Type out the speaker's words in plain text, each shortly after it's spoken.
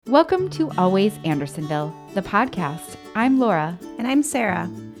Welcome to Always Andersonville, the podcast. I'm Laura. And I'm Sarah.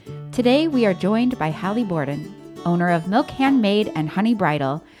 Today we are joined by Hallie Borden, owner of Milk Handmade and Honey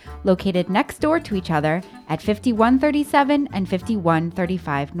Bridal, located next door to each other at 5137 and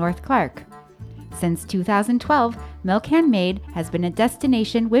 5135 North Clark. Since 2012, Milk Handmade has been a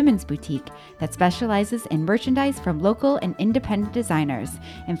destination women's boutique that specializes in merchandise from local and independent designers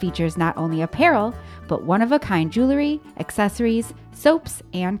and features not only apparel, but one-of-a-kind jewelry, accessories, soaps,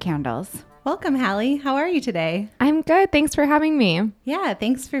 and candles. Welcome, Hallie. How are you today? I'm good. Thanks for having me. Yeah,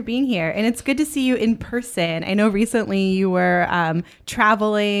 thanks for being here. And it's good to see you in person. I know recently you were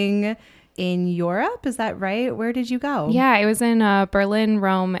traveling in Europe. Is that right? Where did you go? Yeah, I was in Berlin,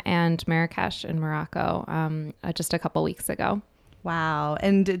 Rome, and Marrakesh in Morocco just a couple weeks ago. Wow.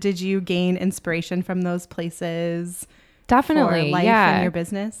 And did you gain inspiration from those places? Definitely, for life and your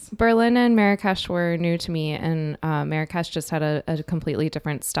business? Berlin and Marrakesh were new to me, and Marrakesh just had a completely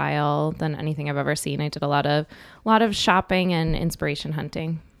different style than anything I've ever seen. I did a lot of shopping and inspiration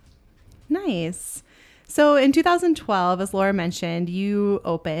hunting. Nice. So in 2012, as Laura mentioned, you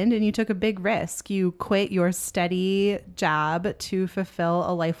opened and you took a big risk. You quit your steady job to fulfill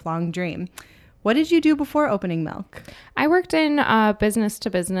a lifelong dream. What did you do before opening Milk? I worked in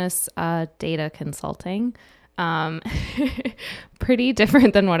business-to-business data consulting. Pretty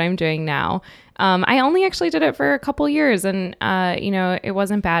different than what I'm doing now. I only actually did it for a couple years, and it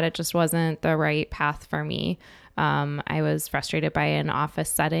wasn't bad. It just wasn't the right path for me. I was frustrated by an office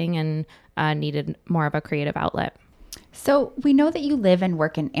setting and needed more of a creative outlet. So we know that you live and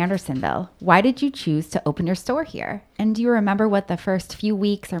work in Andersonville. Why did you choose to open your store here? And do you remember what the first few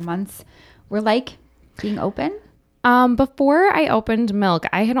weeks or months were like being open? Before I opened Milk,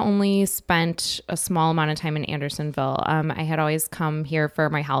 I had only spent a small amount of time in Andersonville. I had always come here for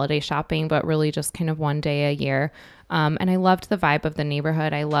my holiday shopping, but really just kind of one day a year. And I loved the vibe of the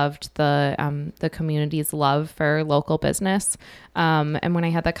neighborhood. I loved the community's love for local business. And when I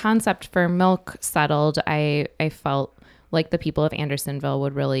had the concept for Milk settled, I felt like the people of Andersonville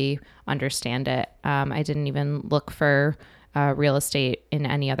would really understand it. I didn't even look for real estate in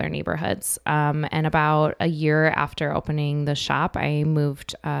any other neighborhoods. And about a year after opening the shop, I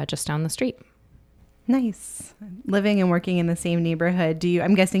moved just down the street. Nice. Living and working in the same neighborhood.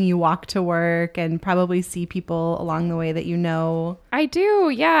 I'm guessing you walk to work and probably see people along the way that you know. I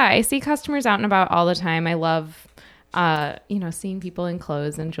do. Yeah. I see customers out and about all the time. I love, seeing people in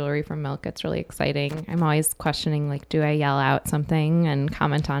clothes and jewelry from Milk. It's really exciting. I'm always questioning, do I yell out something and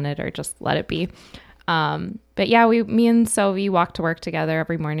comment on it or just let it be? But yeah, me and Sophie walk to work together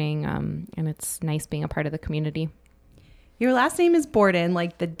every morning, and it's nice being a part of the community. Your last name is Borden,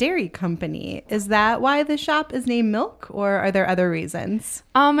 like the dairy company. Is that why the shop is named Milk, or are there other reasons?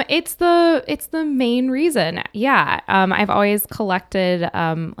 It's the main reason. Yeah. I've always collected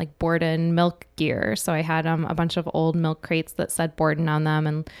Borden milk gear. So I had a bunch of old milk crates that said Borden on them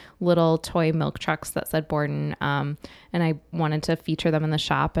and little toy milk trucks that said Borden. And I wanted to feature them in the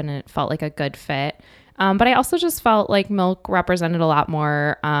shop, and it felt like a good fit. But I also just felt like Milk represented a lot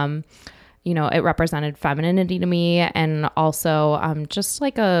more. It represented femininity to me, and also just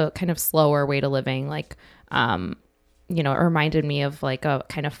like a kind of slower way to living. It reminded me of like a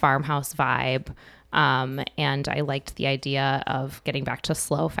kind of farmhouse vibe. And I liked the idea of getting back to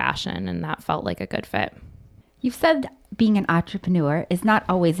slow fashion, and that felt like a good fit. You've said being an entrepreneur is not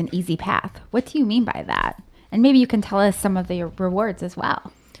always an easy path. What do you mean by that? And maybe you can tell us some of the rewards as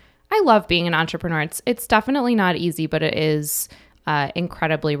well. I love being an entrepreneur. It's definitely not easy, but it is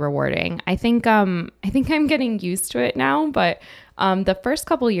incredibly rewarding. I think I'm getting used to it now, but the first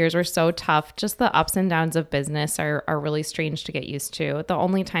couple of years were so tough. Just the ups and downs of business are really strange to get used to. The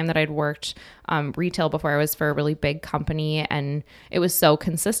only time that I'd worked retail before, I was for a really big company, and it was so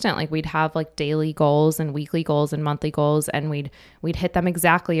consistent. Like we'd have like daily goals and weekly goals and monthly goals, and we'd hit them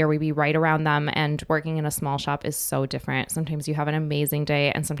exactly, or we'd be right around them. And working in a small shop is so different. Sometimes you have an amazing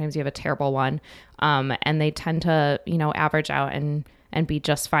day, and sometimes you have a terrible one. And they tend to, average out and be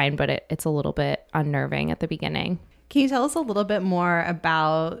just fine, but it's a little bit unnerving at the beginning. Can you tell us a little bit more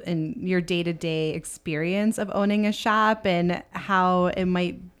about your day-to-day experience of owning a shop and how it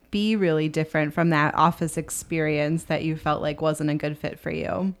might be really different from that office experience that you felt like wasn't a good fit for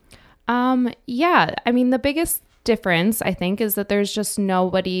you? Yeah. I mean, the biggest difference, I think, is that there's just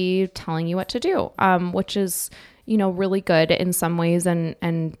nobody telling you what to do, which is, really good in some ways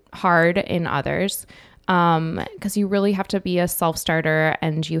and hard in others, because you really have to be a self-starter,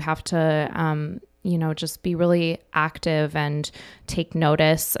 and you have to, just be really active and take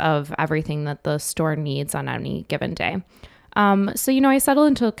notice of everything that the store needs on any given day. So, I settle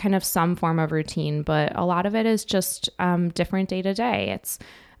into kind of some form of routine, but a lot of it is just different day to day. It's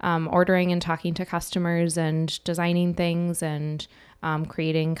ordering and talking to customers and designing things and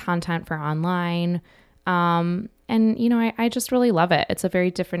creating content for online. And, you know, I just really love it. It's a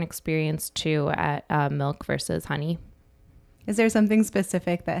very different experience too at milk versus honey. Is there something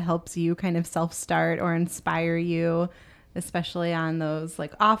specific that helps you kind of self-start or inspire you, especially on those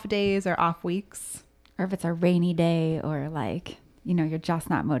like off days or off weeks? Or if it's a rainy day or like, you know, you're just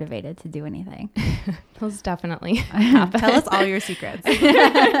not motivated to do anything. Those definitely happen. Tell us all your secrets.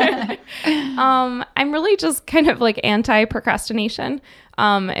 I'm really just kind of like anti-procrastination.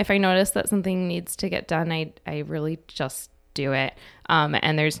 If I notice that something needs to get done, I really just do it.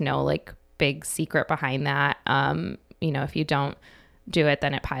 And there's no like big secret behind that. You know, if you don't do it,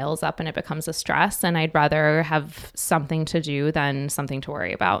 then it piles up and it becomes a stress. And I'd rather have something to do than something to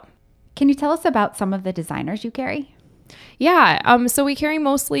worry about. Can you tell us about some of the designers you carry? Yeah. So we carry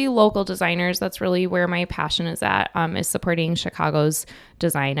mostly local designers. That's really where my passion is at, is supporting Chicago's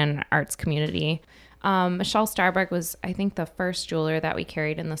design and arts community. Michelle Starbuck was, I think, the first jeweler that we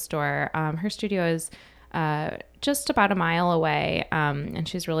carried in the store. Her studio is just about a mile away, and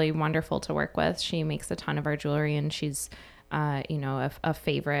she's really wonderful to work with. She makes a ton of our jewelry, and she's, you know, a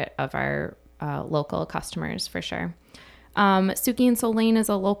favorite of our local customers for sure. Suki and Solane is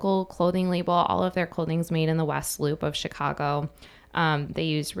a local clothing label. All of their clothing's made in the West Loop of Chicago. They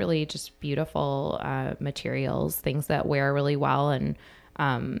use really just beautiful materials, things that wear really well, and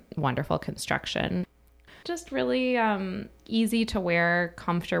wonderful construction. Just really easy to wear,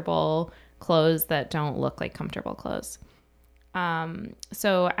 comfortable clothes that don't look like comfortable clothes.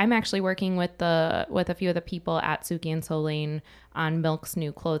 So I'm actually working with a few of the people at Suki and Solane on Milk's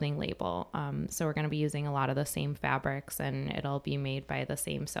new clothing label. So we're going to be using a lot of the same fabrics, and it'll be made by the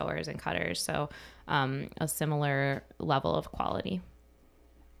same sewers and cutters. So a similar level of quality.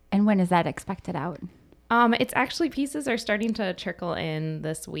 And when is that expected out? It's actually, pieces are starting to trickle in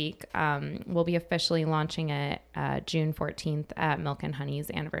this week. We'll be officially launching it June 14th at Milk and Honey's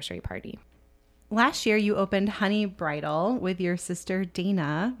anniversary party. Last year, you opened Honey Bridal with your sister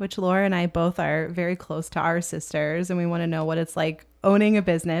Dana, which Laura and I both are very close to our sisters, and we want to know what it's like owning a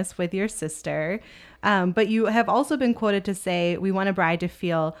business with your sister. But you have also been quoted to say, "We want a bride to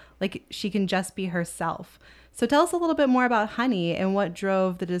feel like she can just be herself." So tell us a little bit more about Honey and what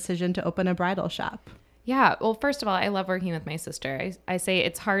drove the decision to open a bridal shop. Yeah. Well, first of all, I love working with my sister. I say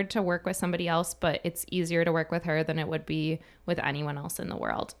it's hard to work with somebody else, but it's easier to work with her than it would be with anyone else in the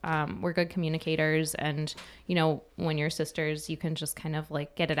world. We're good communicators, and, you know, when you're sisters, you can just kind of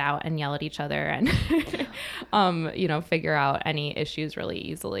like get it out and yell at each other and, you know, figure out any issues really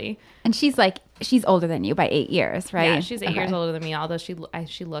easily. And she's older than you by 8 years, right? Yeah, she's 8 years older than me, although she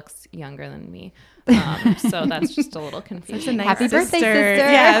looks younger than me. So that's just a little confusing. Such a nice Happy birthday, sister.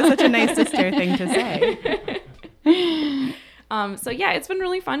 Yeah, such a nice sister thing to say. So yeah, it's been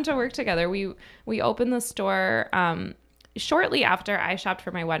really fun to work together. We opened the store shortly after I shopped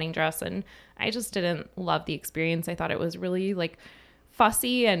for my wedding dress, and I just didn't love the experience. I thought it was really like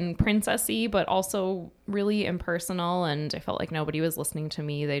fussy and princessy, but also really impersonal, and I felt like nobody was listening to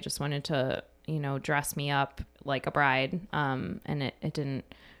me. They just wanted to, you know, dress me up like a bride, and it didn't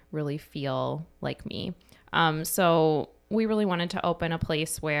really feel like me. So we really wanted to open a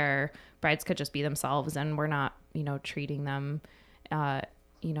place where brides could just be themselves, and we're not, you know, treating them,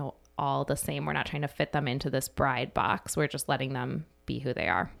 you know, all the same. We're not trying to fit them into this bride box. We're just letting them be who they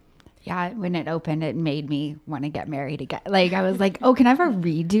are. Yeah, when it opened, it made me want to get married again. Like, I was like, oh, can I have a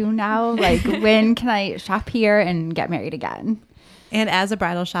redo now? Like, when can I shop here and get married again? And as a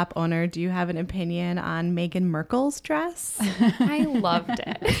bridal shop owner, do you have an opinion on Meghan Markle's dress? I loved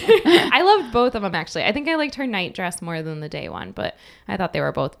it. I loved both of them, actually. I think I liked her night dress more than the day one, but I thought they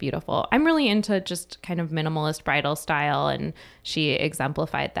were both beautiful. I'm really into just kind of minimalist bridal style, and she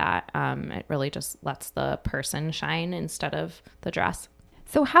exemplified that. It really just lets the person shine instead of the dress.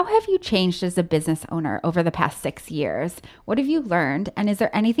 So how have you changed as a business owner over the past 6 years? What have you learned? And is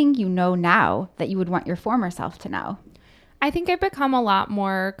there anything you know now that you would want your former self to know? I think I've become a lot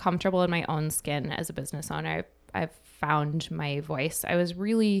more comfortable in my own skin as a business owner. I've found my voice. I was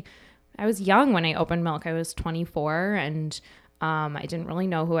young when I opened Milk. I was 24, and I didn't really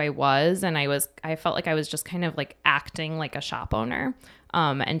know who I was. And I felt like I was just kind of like acting like a shop owner,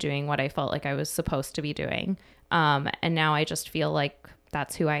 and doing what I felt like I was supposed to be doing. And now I just feel like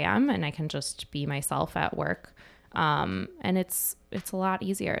that's who I am, and I can just be myself at work. And it's a lot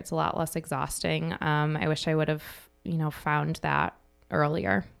easier. It's a lot less exhausting. I wish I would have, you know, found that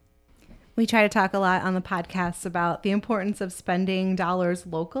earlier. We try to talk a lot on the podcast about the importance of spending dollars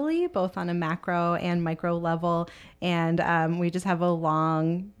locally, both on a macro and micro level. And we just have a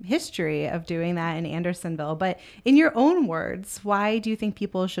long history of doing that in Andersonville. But in your own words, why do you think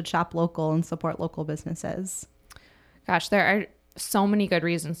people should shop local and support local businesses? Gosh, there are so many good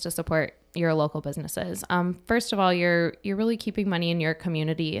reasons to support your local businesses. First of all, you're really keeping money in your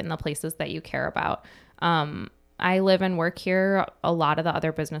community and the places that you care about. I live and work here. A lot of the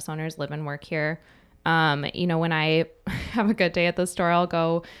other business owners live and work here. When I have a good day at the store, I'll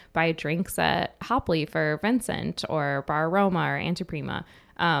go buy drinks at Hopley for Vincent or Bar Roma or Antiprima.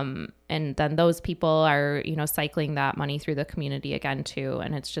 And then those people are, cycling that money through the community again too.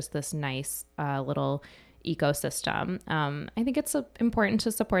 And it's just this nice little ecosystem. I think it's important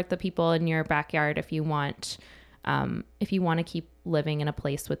to support the people in your backyard if you want to keep living in a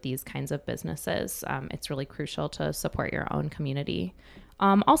place with these kinds of businesses. It's really crucial to support your own community.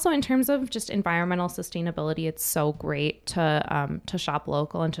 Also, in terms of just environmental sustainability, it's so great to shop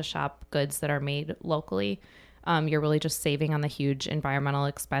local and to shop goods that are made locally. You're really just saving on the huge environmental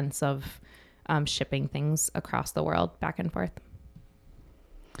expense of shipping things across the world back and forth.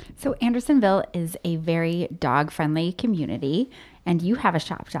 So Andersonville is a very dog-friendly community, and you have a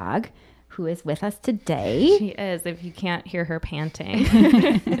shop dog who is with us today. She is, if you can't hear her panting.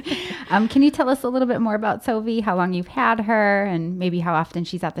 Can you tell us a little bit more about Sophie, how long you've had her, and maybe how often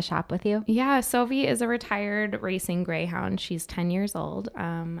she's at the shop with you? Yeah, Sophie is a retired racing greyhound. She's 10 years old.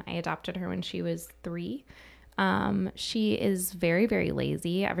 I adopted her when she was 3. She is very, very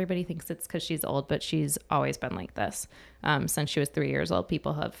lazy. Everybody thinks it's because she's old, but she's always been like this. Since she was 3 years old,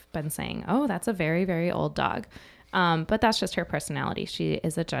 people have been saying, oh, that's a very, very old dog. But that's just her personality. She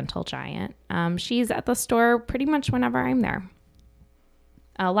is a gentle giant. She's at the store pretty much whenever I'm there.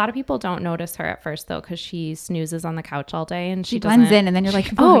 A lot of people don't notice her at first, though, because she snoozes on the couch all day. And she blends in, and then you're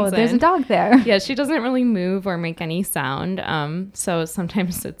like, oh, there's a dog there. Yeah, she doesn't really move or make any sound. So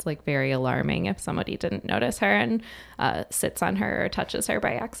sometimes it's like very alarming if somebody didn't notice her and sits on her or touches her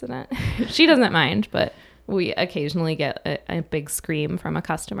by accident. She doesn't mind, but we occasionally get a big scream from a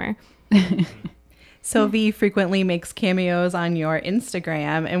customer. Sophie frequently makes cameos on your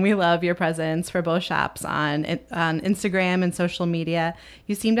Instagram, and we love your presence for both shops on Instagram and social media.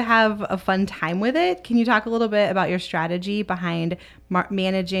 You seem to have a fun time with it. Can you talk a little bit about your strategy behind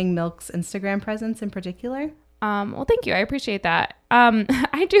managing Milk's Instagram presence in particular? Well, thank you. I appreciate that.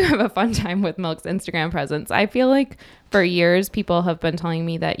 I do have a fun time with Milk's Instagram presence. I feel like for years, people have been telling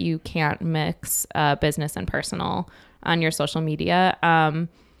me that you can't mix business and personal on your social media.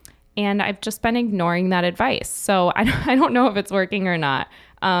 And I've just been ignoring that advice. So I don't know if it's working or not.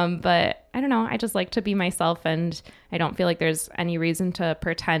 But I don't know. I just like to be myself, and I don't feel like there's any reason to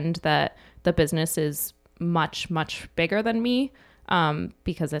pretend that the business is much, much bigger than me,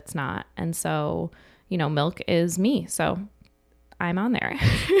 because it's not. And so, Milk is me. So I'm on there.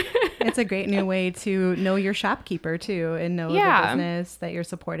 It's a great new way to know your shopkeeper too, and know the business that you're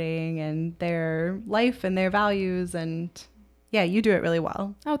supporting and their life and their values. And yeah, you do it really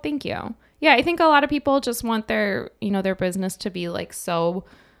well. Oh, thank you. Yeah, I think a lot of people just want their business to be like so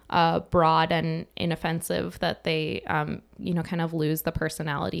broad and inoffensive that they, kind of lose the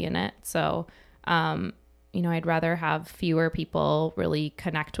personality in it. So, I'd rather have fewer people really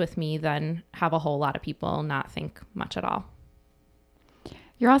connect with me than have a whole lot of people not think much at all.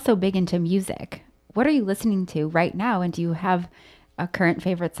 You're also big into music. What are you listening to right now? And do you have a current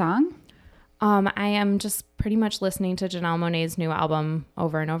favorite song? I am just pretty much listening to Janelle Monáe's new album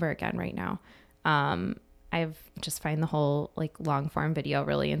over and over again right now. I've just find the whole long form video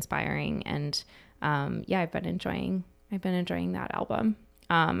really inspiring, and I've been enjoying that album.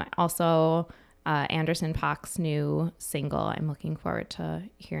 Also, Anderson .Paak's new single. I'm looking forward to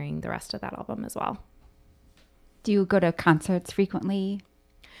hearing the rest of that album as well. Do you go to concerts frequently?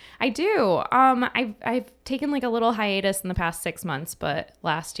 I do. I've taken a little hiatus in the past 6 months, but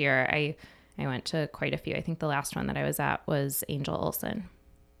last year I went to quite a few. I think the last one that I was at was Angel Olsen.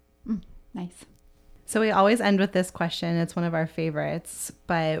 Nice. So we always end with this question. It's one of our favorites.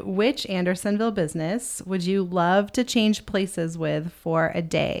 But which Andersonville business would you love to change places with for a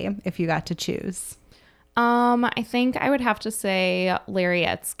day if you got to choose? I think I would have to say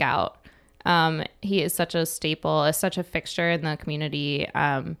Lariat Scout. He is such a staple, such a fixture in the community.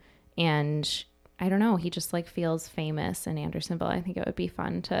 And I don't know, he just feels famous in Andersonville. I think it would be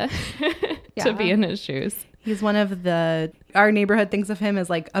fun to to be in his shoes. He's one of our neighborhood thinks of him as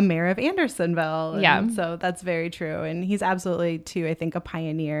a mayor of Andersonville. Yeah. So that's very true. And he's absolutely too, I think, a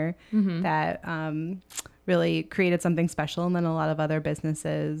pioneer that really created something special. And then a lot of other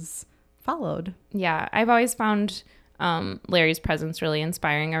businesses followed. Yeah. I've always found Larry's presence really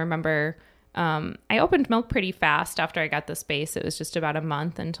inspiring. I remember I opened Milk pretty fast after I got the space. It was just about a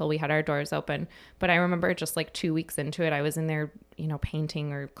month until we had our doors open. But I remember just like 2 weeks into it, I was in there,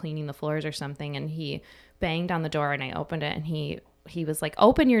 painting or cleaning the floors or something. And he banged on the door and I opened it and he was like,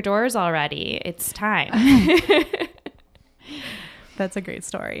 "Open your doors already. It's time." That's a great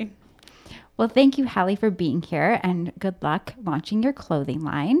story. Well, thank you, Hallie, for being here, and good luck launching your clothing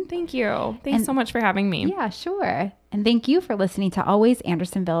line. Thank you. Thanks so much for having me. Yeah, sure. And thank you for listening to Always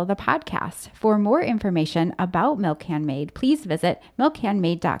Andersonville, the podcast. For more information about Milk Handmade, please visit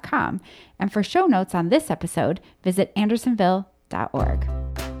milkhandmade.com. And for show notes on this episode, visit andersonville.org.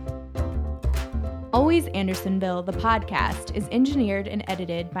 Always Andersonville, the podcast, is engineered and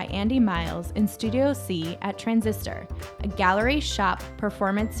edited by Andy Miles in Studio C at Transistor, a gallery, shop,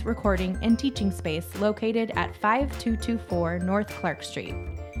 performance, recording, and teaching space located at 5224 North Clark Street.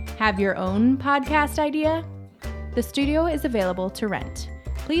 Have your own podcast idea? The studio is available to rent.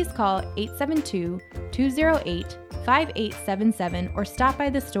 Please call 872-208-5877 or stop by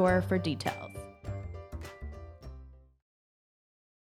the store for details.